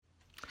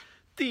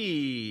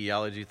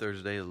Theology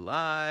Thursday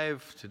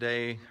Live.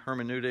 Today,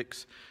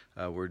 hermeneutics.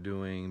 We're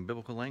doing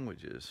biblical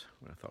languages,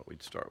 what I thought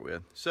we'd start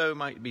with. So it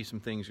might be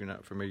some things you're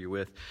not familiar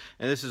with.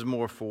 And this is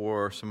more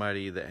for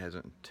somebody that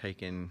hasn't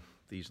taken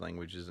these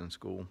languages in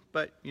school.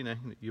 But,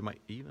 you might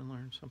even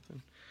learn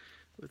something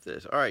with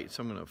this. All right,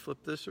 so I'm going to flip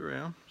this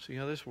around, see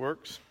how this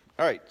works.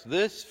 All right, so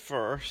this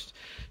first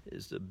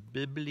is the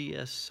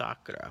Biblia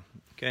Sacra,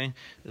 okay?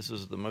 This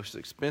was the most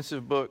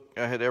expensive book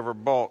I had ever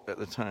bought at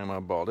the time I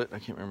bought it. I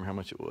can't remember how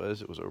much it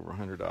was. It was over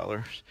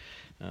 $100.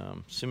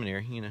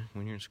 Seminary,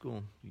 when you're in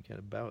school, you got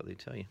to bow what they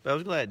tell you. But I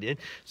was glad I did.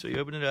 So you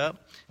open it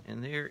up,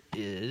 and there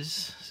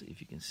is, see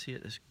if you can see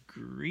it, this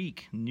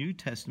Greek New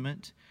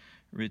Testament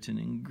written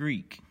in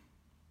Greek.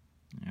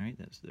 All right,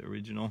 that's the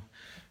original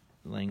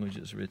language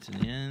it's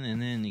written in.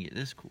 And then you get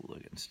this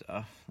cool-looking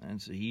stuff.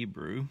 That's the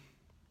Hebrew.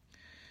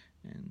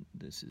 And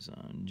this is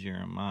on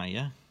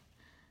Jeremiah.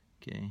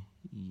 Okay,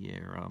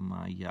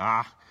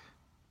 Jeremiah.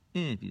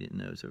 And if you didn't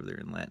know, it's over there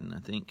in Latin,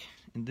 I think.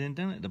 And then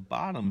down at the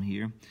bottom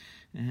here,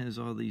 it has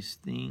all these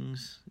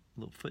things,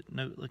 little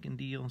footnote-looking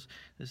deals.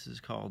 This is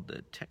called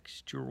the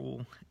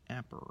textual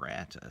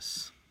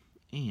apparatus.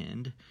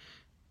 And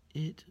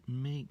it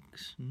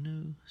makes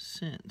no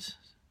sense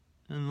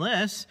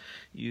unless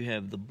you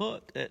have the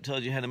book that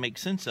tells you how to make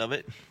sense of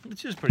it,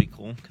 which is pretty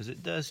cool because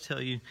it does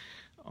tell you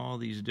all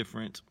these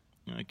different.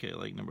 Okay,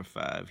 like number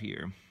 5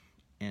 here.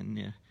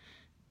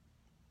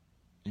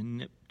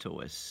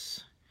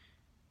 Eniptois.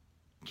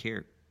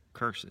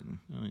 Carson.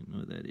 I don't even know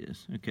what that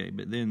is. Okay,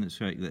 but then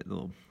it's like that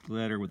little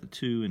letter with a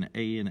 2 and an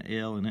A and an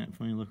L and that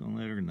funny looking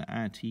letter and the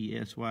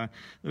ITSY.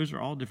 Those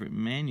are all different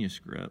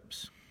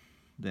manuscripts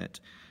that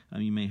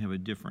you may have a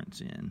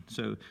difference in.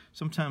 So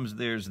sometimes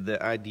there's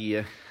the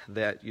idea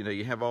that,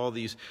 you have all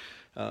these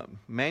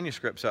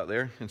manuscripts out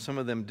there, and some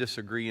of them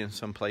disagree in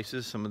some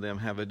places. Some of them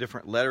have a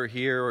different letter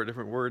here or a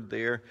different word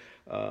there.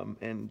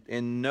 And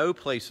in no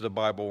place of the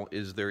Bible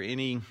is there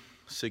any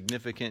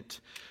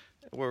significant,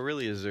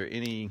 really is there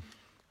any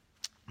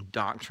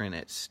doctrine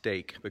at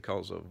stake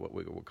because of what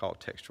we will call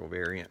textual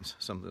variance,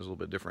 something that's a little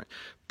bit different.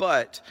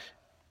 But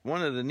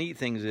one of the neat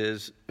things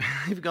is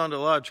we've gone to a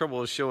lot of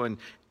trouble of showing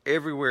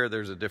everywhere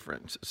there's a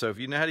difference. So if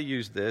you know how to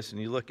use this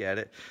and you look at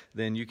it,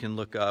 then you can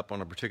look up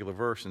on a particular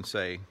verse and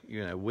say,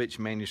 which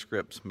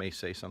manuscripts may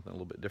say something a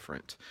little bit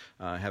different,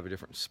 have a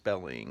different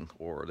spelling,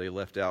 or they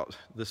left out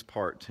this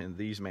part in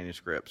these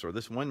manuscripts, or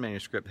this one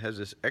manuscript has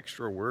this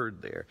extra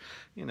word there,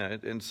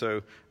 and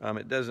so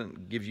it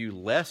doesn't give you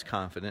less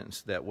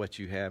confidence that what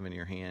you have in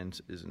your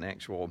hands is an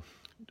actual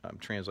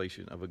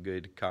translation of a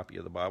good copy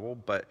of the Bible,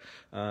 but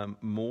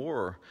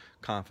more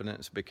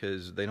confidence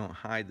because they don't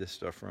hide this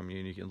stuff from you,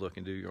 and you can look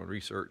and do your own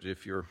research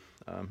if you're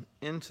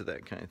into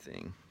that kind of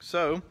thing.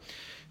 So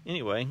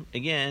anyway,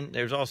 again,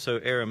 there's also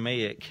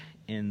Aramaic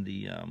in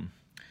the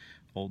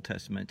Old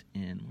Testament,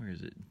 and where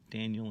is it?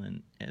 Daniel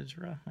and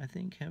Ezra, I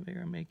think, have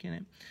Aramaic in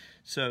it.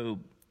 So,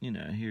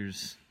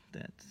 here's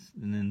that.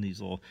 And then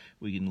these little,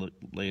 we can look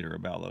later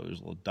about those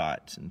little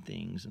dots and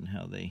things and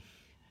how they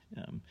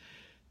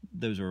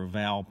those are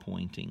vowel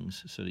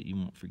pointings so that you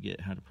won't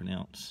forget how to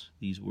pronounce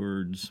these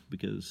words,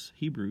 because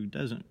Hebrew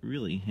doesn't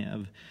really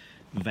have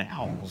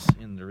vowels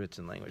in the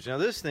written language. Now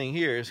this thing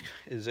here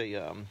is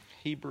a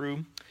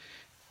Hebrew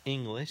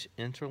English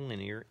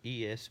interlinear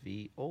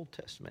ESV Old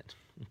Testament.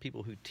 And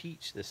people who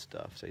teach this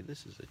stuff say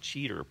this is a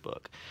cheater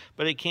book,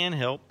 but it can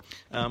help.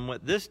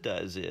 What this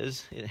does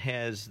is it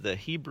has the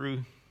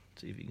Hebrew,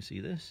 see if you can see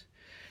this,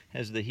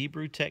 has the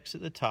Hebrew text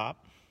at the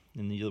top,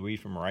 and you'll read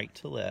from right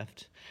to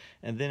left,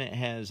 and then it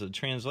has a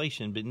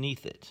translation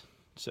beneath it.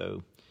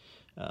 So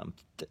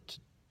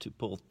to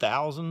pull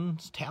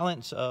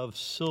talents of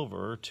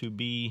silver to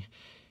be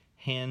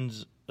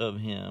hands of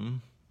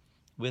him,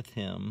 with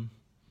him,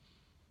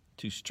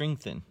 to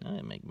strengthen. That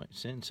didn't make much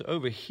sense. So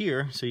over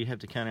here, so you have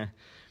to kind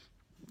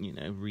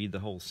of, read the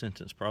whole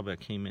sentence. Probably I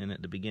came in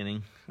at the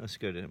beginning. Let's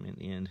go to them in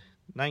the end.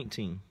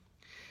 19.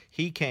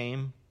 He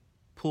came,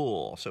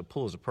 Pul. So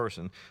Pul is a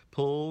person.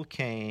 Pul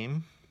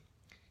came,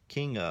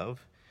 king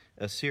of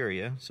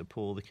Assyria, so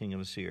Pul, the king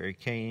of Assyria,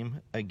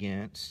 came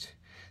against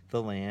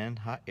the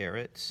land,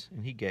 Haaretz,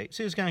 and he gave.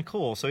 See, it's kind of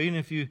cool. So even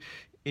if you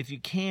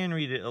can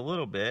read it a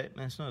little bit,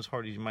 and it's not as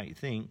hard as you might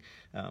think,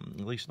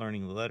 at least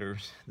learning the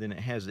letters, then it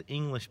has the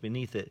English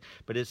beneath it,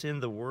 but it's in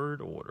the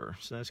word order,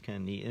 so that's kind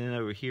of neat. And then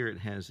over here it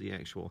has the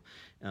actual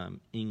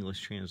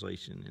English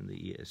translation in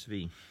the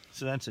ESV.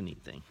 So that's a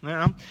neat thing.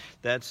 Now,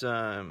 that's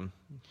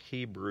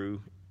Hebrew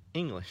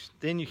English.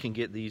 Then you can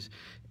get these.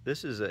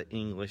 This is an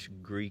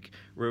English-Greek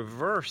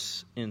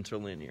reverse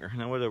interlinear.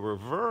 Now, what a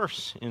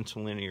reverse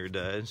interlinear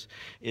does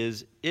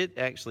is it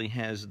actually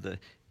has the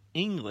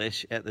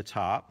English at the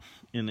top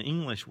in the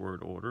English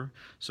word order.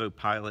 So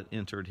Pilate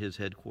entered his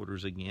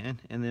headquarters again.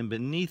 And then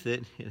beneath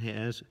it, it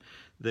has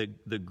the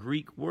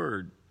Greek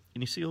word.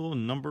 And you see a little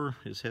number.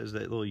 It has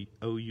that little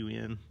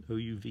O-U-N,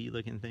 O-U-V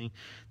looking thing.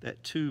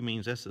 That 2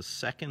 means that's the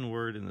second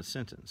word in the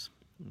sentence.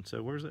 And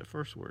so where's that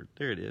first word?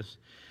 There it is.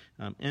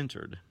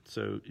 entered.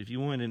 So if you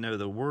wanted to know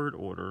the word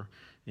order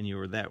and you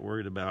were that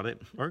worried about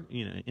it or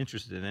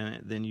interested in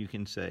it, then you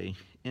can say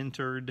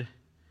entered,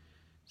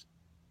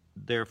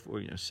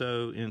 therefore,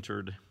 so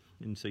entered,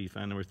 and so you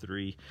find number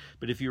 3.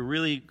 But if you're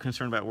really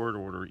concerned about word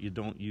order, you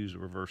don't use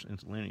reverse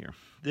interlinear.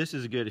 This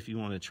is good if you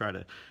want to try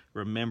to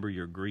remember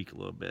your Greek a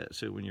little bit.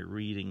 So when you're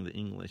reading the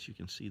English, you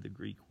can see the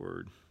Greek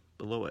word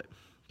below it.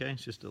 Okay,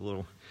 it's just a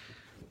little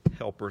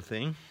helper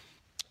thing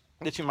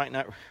that you might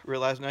not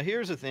realize. Now,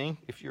 here's the thing.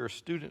 If you're a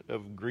student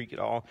of Greek at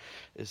all,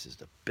 this is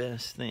the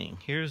best thing.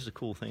 Here's the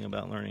cool thing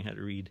about learning how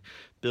to read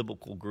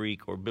biblical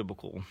Greek or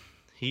biblical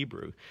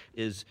Hebrew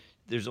is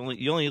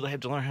you only have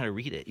to learn how to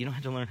read it. You don't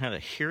have to learn how to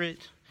hear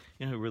it.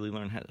 You don't really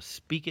learn how to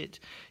speak it.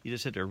 You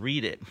just have to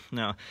read it.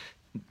 Now,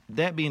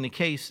 that being the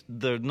case,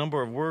 the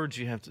number of words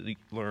you have to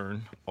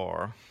learn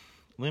are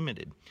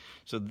limited.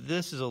 So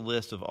this is a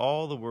list of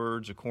all the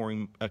words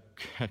occurring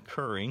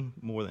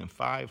more than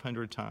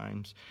 500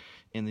 times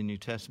in the New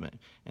Testament,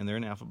 and they're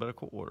in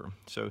alphabetical order.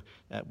 So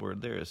that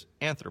word there is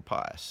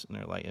anthropos, and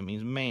it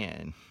means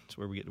man. That's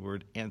where we get the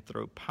word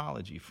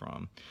anthropology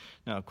from.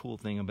 Now, a cool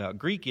thing about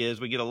Greek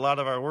is we get a lot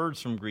of our words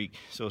from Greek,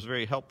 so it's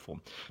very helpful.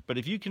 But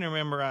if you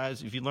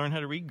learn how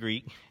to read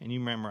Greek, and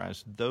you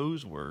memorize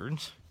those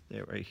words,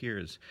 that right here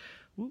is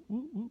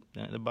down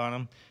at the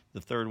bottom. The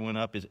third one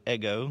up is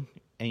ego,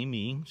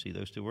 eimi. See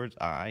those two words?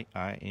 I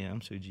am.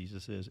 So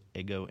Jesus says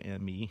ego,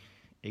 eimi,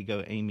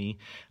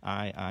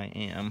 I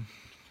am.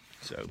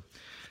 So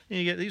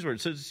you get these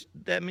words. So it's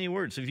that many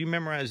words. So if you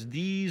memorize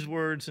these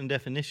words and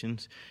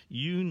definitions,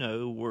 you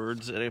know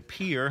words that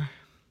appear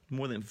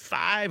more than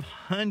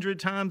 500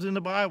 times in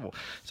the Bible.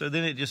 So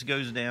then it just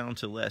goes down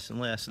to less and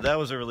less. So that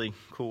was a really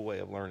cool way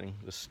of learning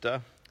this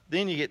stuff.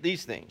 Then you get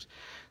these things.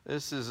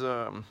 This is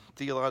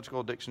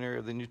Theological Dictionary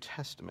of the New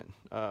Testament.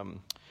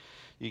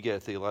 You get a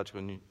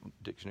Theological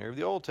Dictionary of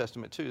the Old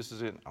Testament, too. This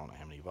is in, I don't know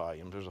how many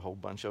volumes. There's a whole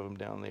bunch of them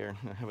down there.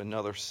 I have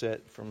another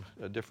set from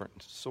a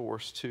different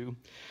source, too.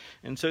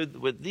 And so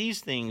what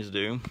these things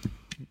do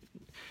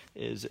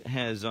is it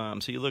has, so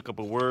you look up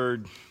a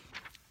word,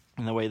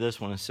 and the way this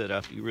one is set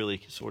up, you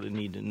really sort of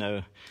need to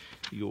know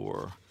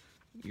your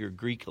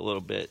Greek a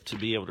little bit to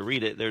be able to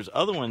read it. There's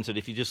other ones that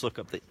if you just look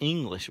up the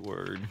English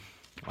word,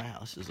 wow,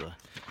 this is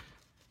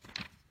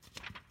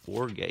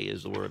orge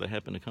is the word I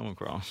happen to come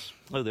across.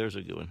 Oh, there's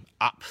a good one.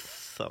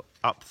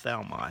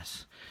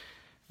 Ophthalmos.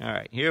 All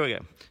right, here we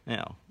go.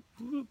 Now,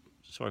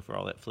 sorry for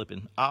all that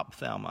flipping.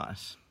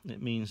 Ophthalmos.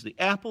 It means the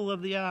apple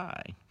of the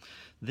eye.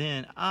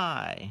 Then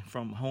eye,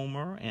 from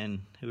Homer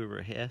and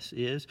whoever Hess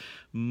is,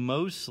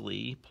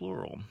 mostly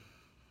plural.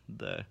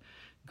 The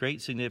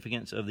great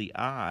significance of the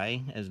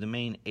eye as the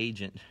main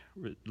agent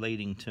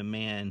relating to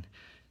man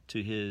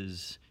to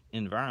his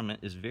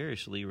environment is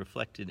variously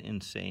reflected in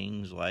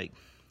sayings like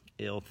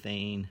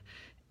Elthane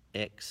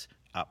ex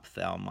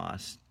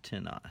ophthalmos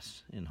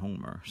tenos in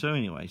Homer. So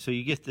anyway, so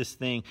you get this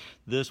thing.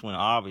 This one,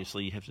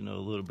 obviously, you have to know a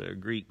little bit of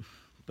Greek.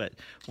 But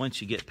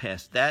once you get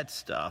past that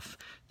stuff,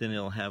 then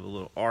it'll have a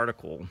little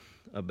article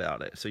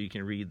about it. So you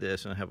can read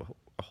this and have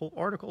a whole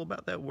article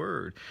about that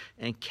word.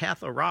 And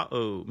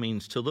katharao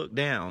means to look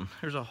down.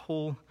 There's a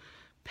whole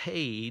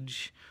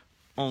page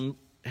on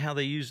how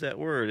they use that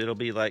word. It'll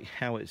be like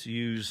how it's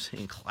used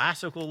in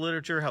classical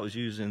literature, how it's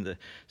used in the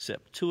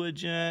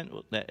Septuagint,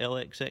 that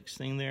LXX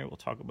thing there. We'll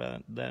talk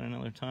about that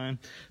another time.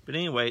 But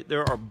anyway,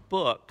 there are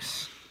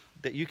books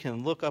that you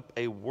can look up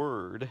a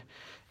word,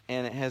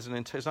 and it has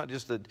it's not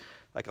just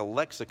like a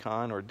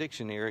lexicon or a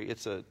dictionary.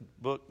 It's a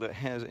book that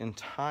has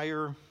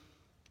entire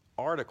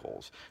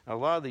articles. Now, a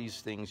lot of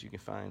these things you can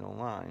find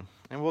online,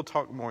 and we'll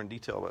talk more in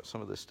detail about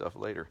some of this stuff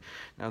later.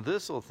 Now,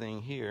 this little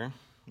thing here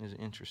is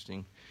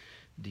interesting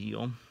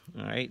deal.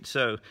 All right,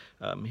 so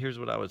here's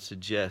what I would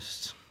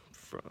suggest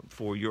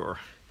for your,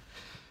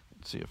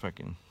 let's see if I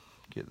can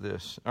get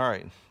this. All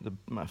right,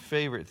 my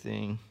favorite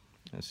thing,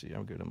 let's see,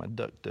 I'll go to my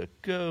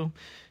DuckDuckGo,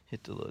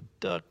 hit the little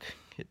duck,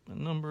 hit my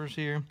numbers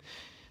here.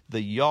 The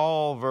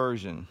y'all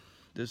version.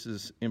 This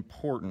is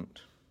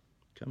important.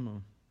 Come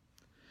on.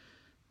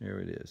 There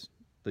it is.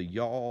 The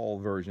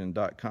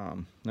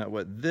y'allversion.com. Now,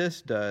 what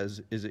this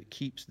does is it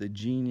keeps the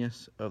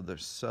genius of the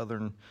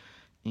Southern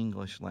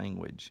English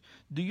language.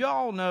 Do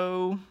y'all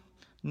know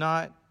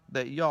not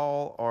that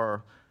y'all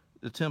are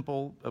the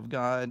temple of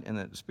God and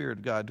that the Spirit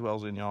of God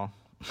dwells in y'all?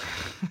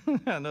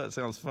 I know it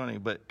sounds funny,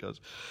 but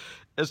because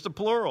it's the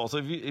plural. So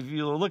if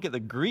you look at the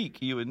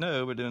Greek, you would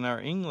know, but in our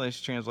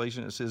English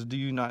translation, it says, do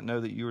you not know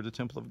that you are the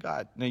temple of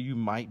God? Now, you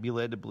might be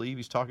led to believe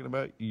he's talking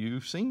about you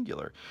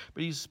singular,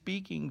 but he's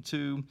speaking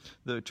to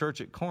the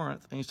church at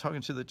Corinth, and he's talking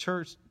to the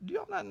church. Do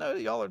y'all not know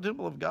that y'all are the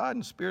temple of God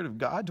and the Spirit of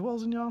God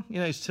dwells in y'all?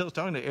 He's still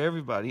talking to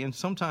everybody, and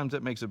sometimes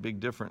that makes a big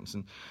difference,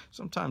 and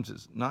sometimes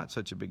it's not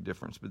such a big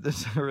difference, but this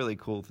is a really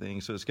cool thing.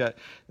 So it's got,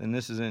 and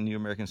this is in New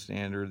American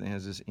Standard, and it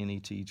has this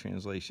NET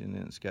translation,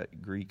 and it's got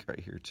Greek right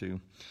here too.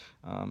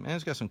 And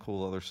it's got some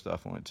cool other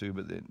stuff on it too,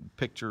 but the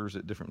pictures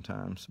at different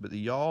times. But the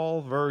y'all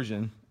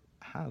version,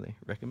 highly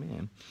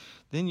recommend.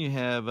 Then you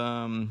have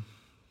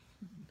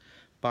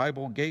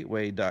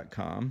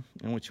BibleGateway.com.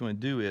 And what you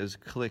want to do is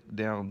click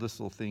down this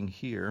little thing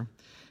here,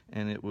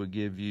 and it will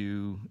give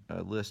you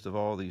a list of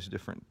all these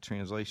different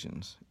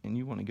translations. And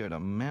you want to go to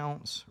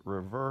Mounce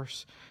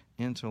Reverse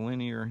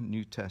Interlinear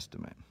New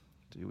Testament.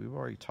 See, we've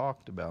already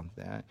talked about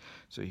that.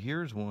 So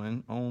here's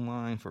one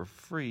online for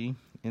free.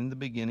 In the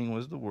beginning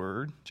was the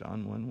Word,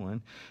 John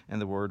 1:1,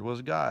 and the Word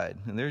was God.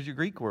 And there's your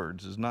Greek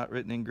words. It's not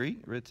written in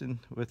Greek, written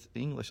with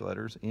English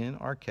letters,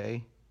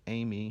 N-R-K,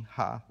 Amy,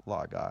 ha,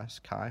 logos,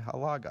 kai, ha,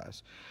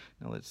 logos.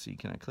 Now let's see,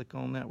 can I click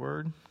on that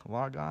word,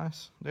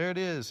 logos? There it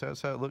is.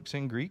 That's how it looks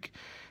in Greek.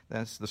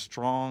 That's the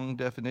strong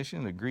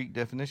definition, the Greek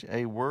definition.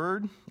 A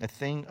word, a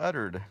thing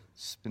uttered.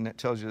 And that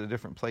tells you the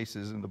different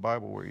places in the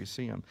Bible where you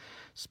see them.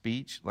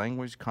 Speech,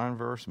 language,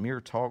 converse,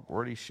 mere talk,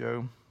 wordy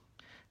show,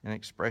 an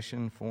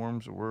expression,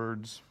 forms,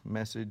 words,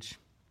 message.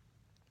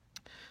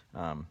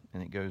 And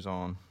it goes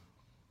on.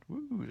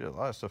 Woo, a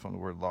lot of stuff on the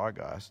word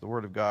logos. The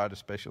word of God,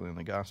 especially in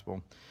the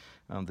gospel.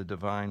 The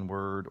divine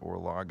word, or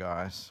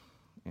logos.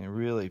 And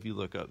really, if you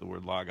look up the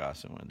word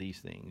logos in one of these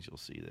things, you'll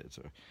see that it's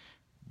a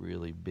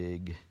really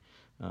big,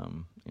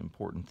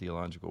 important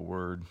theological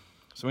word.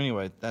 So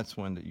anyway, that's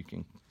one that you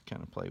can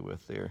kind of play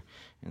with there.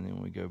 And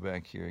then we go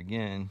back here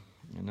again.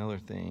 Another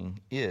thing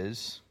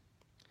is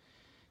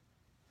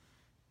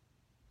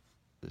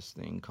this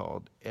thing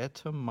called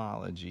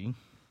etymology.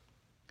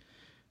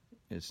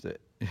 It's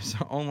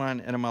an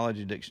online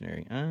etymology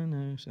dictionary. I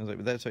know, sounds like,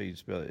 but that's how you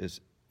spell it. It's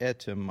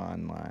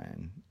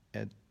etymonline,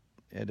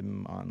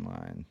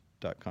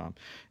 etymonline.com.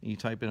 And you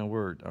type in a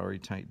word. I already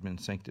typed in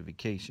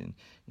sanctification,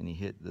 and you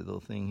hit the little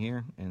thing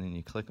here, and then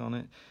you click on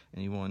it,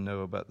 and you want to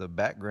know about the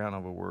background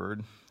of a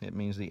word. It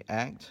means the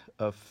act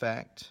of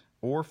fact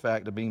or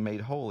fact of being made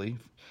holy.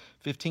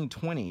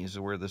 1520 is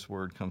where this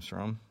word comes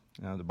from.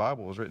 Now, the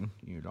Bible was written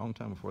a long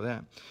time before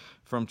that.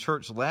 From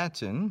Church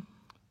Latin,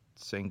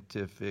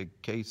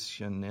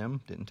 sanctificationem,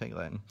 didn't take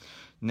Latin.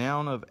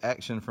 Noun of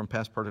action from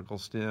past participle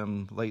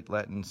stem, late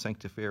Latin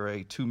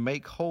sanctifere, to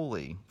make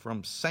holy,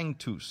 from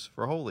sanctus,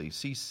 for holy.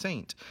 See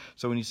saint.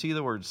 So when you see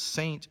the word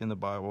saint in the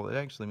Bible, it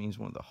actually means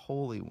one of the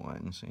holy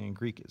ones. In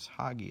Greek, it's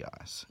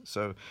hagios.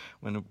 So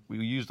when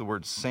we use the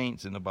word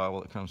saints in the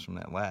Bible, it comes from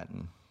that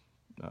Latin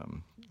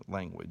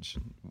language.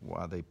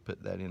 Why they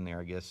put that in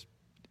there, I guess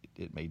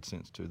it made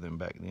sense to them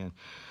back then.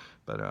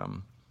 But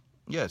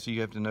yeah, so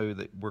you have to know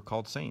that we're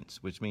called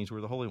saints, which means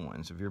we're the holy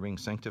ones. If you're being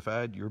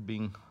sanctified, you're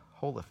being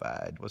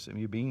holified. What's it?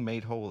 You're being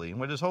made holy. And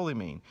what does holy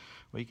mean?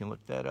 Well, you can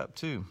look that up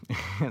too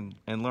and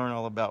learn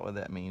all about what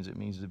that means. It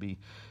means to be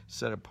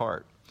set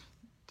apart.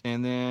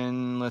 And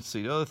then let's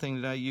see, the other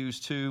thing that I use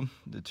too,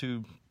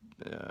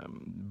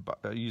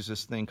 I use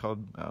this thing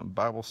called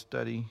Bible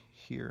study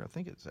here. I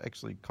think it's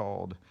actually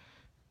called,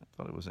 I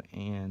thought it was an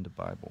and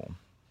Bible,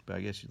 but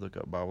I guess you look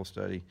up Bible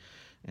study,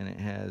 and it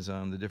has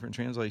the different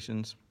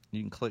translations.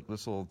 You can click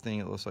this little thing.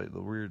 It looks like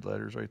the weird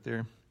letters right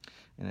there,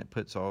 and it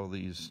puts all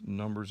these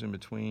numbers in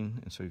between.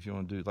 And so if you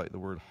want to do like the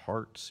word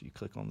hearts, you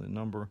click on the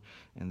number,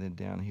 and then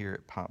down here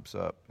it pops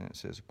up, and it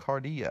says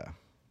cardia,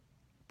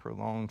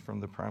 prolonged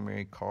from the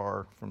primary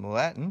car, from the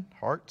Latin,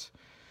 heart,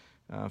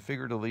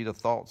 figuratively to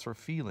thoughts or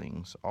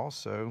feelings.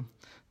 Also,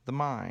 the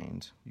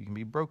mind. You can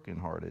be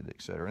brokenhearted,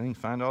 etc. And you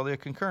can find all the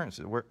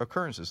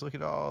occurrences. Look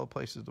at all the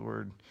places the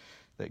word,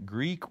 that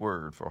Greek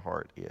word for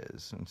heart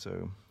is. And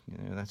so,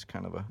 that's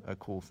kind of a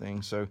cool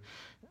thing. So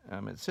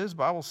it says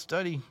Bible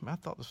study. I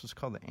thought this was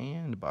called the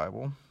And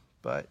Bible,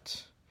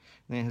 but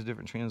then it has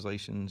different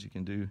translations. You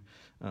can do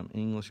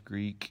English,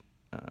 Greek,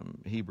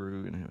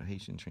 Hebrew, and a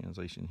Haitian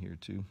translation here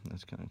too.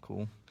 That's kind of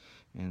cool.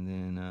 And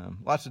then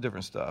lots of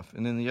different stuff.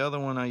 And then the other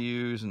one I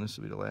use, and this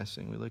will be the last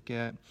thing we look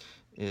at,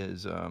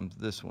 is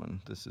this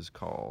one. This is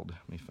called,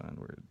 let me find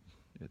where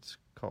it's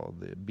called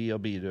the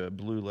BLB, the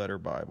Blue Letter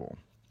Bible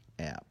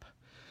app.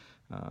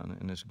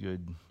 And it's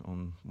good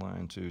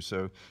online too.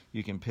 So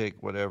you can pick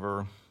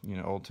whatever,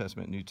 Old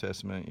Testament, New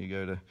Testament. You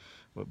go to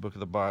what book of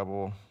the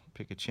Bible,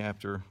 pick a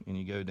chapter, and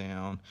you go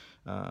down.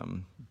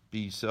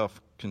 Be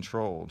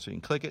self-controlled. So you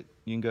can click it.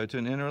 You can go to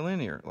an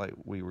interlinear like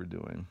we were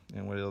doing.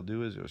 And what it'll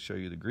do is it'll show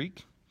you the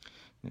Greek,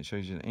 and it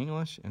shows you the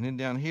English. And then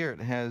down here it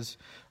has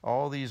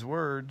all these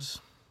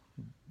words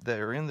that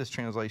are in this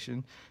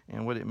translation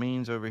and what it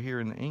means over here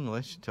in the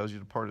English. It tells you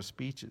the part of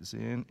speech it's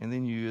in. And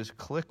then you just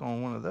click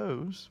on one of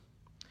those,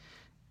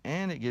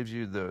 and it gives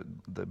you the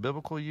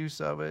biblical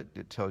use of it.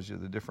 It tells you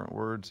the different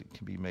words it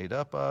can be made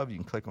up of. You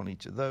can click on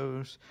each of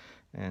those,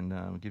 and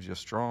it gives you a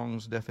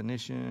Strong's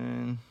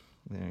definition,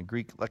 then a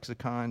Greek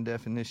lexicon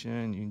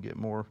definition. You can get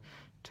more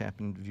tap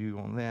and view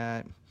on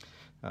that.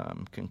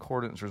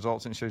 Concordance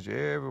results, and it shows you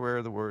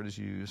everywhere the word is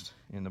used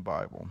in the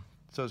Bible.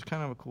 So it's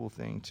kind of a cool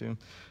thing too.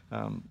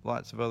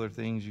 Lots of other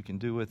things you can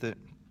do with it.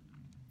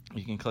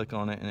 You can click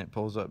on it, and it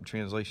pulls up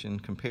translation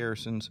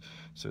comparisons.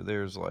 So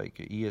there's like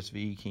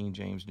ESV, King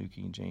James, New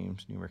King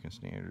James, New American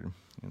Standard,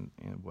 and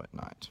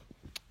whatnot.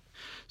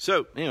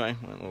 So anyway,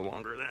 went a little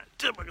longer than I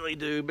typically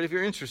do, but if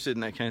you're interested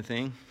in that kind of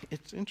thing,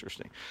 it's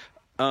interesting.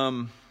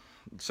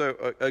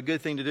 So a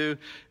good thing to do,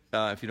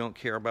 if you don't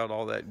care about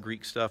all that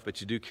Greek stuff, but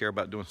you do care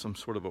about doing some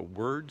sort of a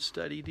word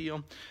study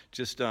deal,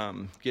 just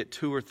get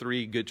 2 or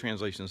 3 good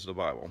translations of the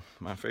Bible.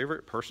 My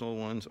favorite personal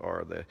ones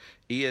are the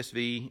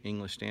ESV,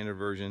 English Standard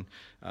Version,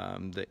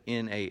 the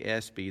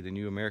NASB, the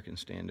New American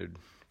Standard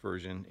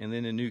Version, and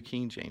then the New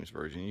King James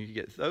Version. You can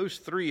get those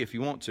 3 if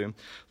you want to.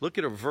 Look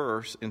at a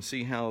verse and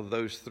see how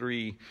those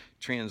 3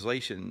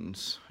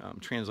 translations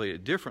translate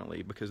it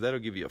differently, because that'll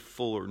give you a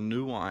fuller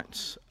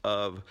nuance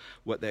of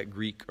what that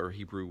Greek or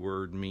Hebrew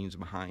word means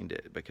behind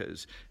it,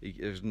 because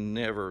there's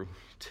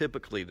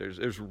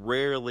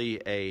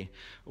rarely a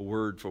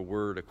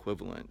word-for-word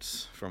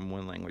equivalence from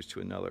one language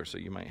to another, so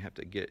you might have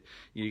to got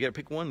to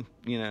pick one,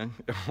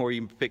 or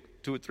you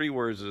pick 2 or 3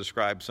 words to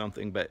describe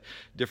something, but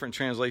different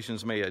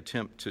translations may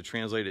attempt to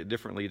translate it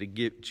differently to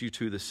get you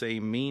to the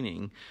same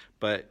meaning,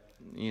 but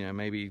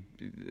maybe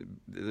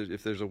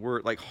if there's a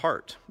word like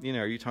heart,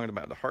 are you talking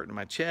about the heart in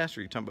my chest, or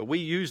are you talking about, we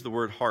use the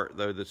word heart,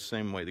 though, the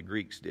same way the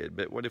Greeks did,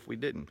 but what if we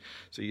didn't?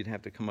 So you'd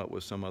have to come up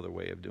with some other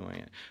way of doing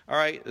it. All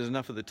right, there's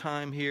enough of the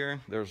time here.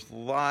 There's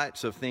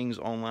lots of things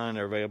online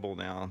that are available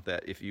now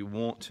that if you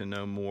want to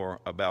know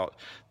more about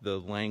the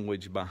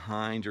language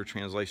behind your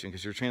translation,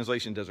 because your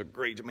translation does a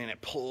great job,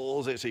 it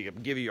pulls it so you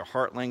can give you your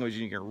heart language,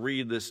 and you can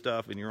read this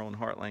stuff in your own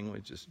heart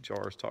language, as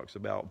Jars talks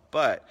about,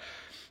 but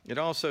it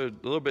also a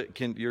little bit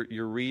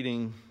you're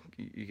reading,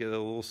 you get a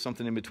little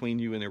something in between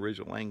you and the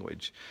original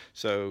language.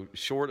 So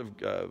short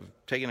of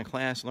taking a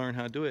class, learn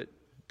how to do it,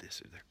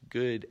 they're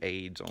good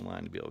aids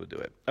online to be able to do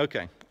it.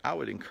 Okay, I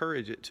would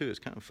encourage it too. It's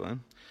kind of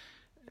fun.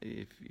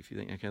 If you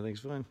think it's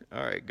fun.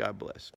 All right, God bless.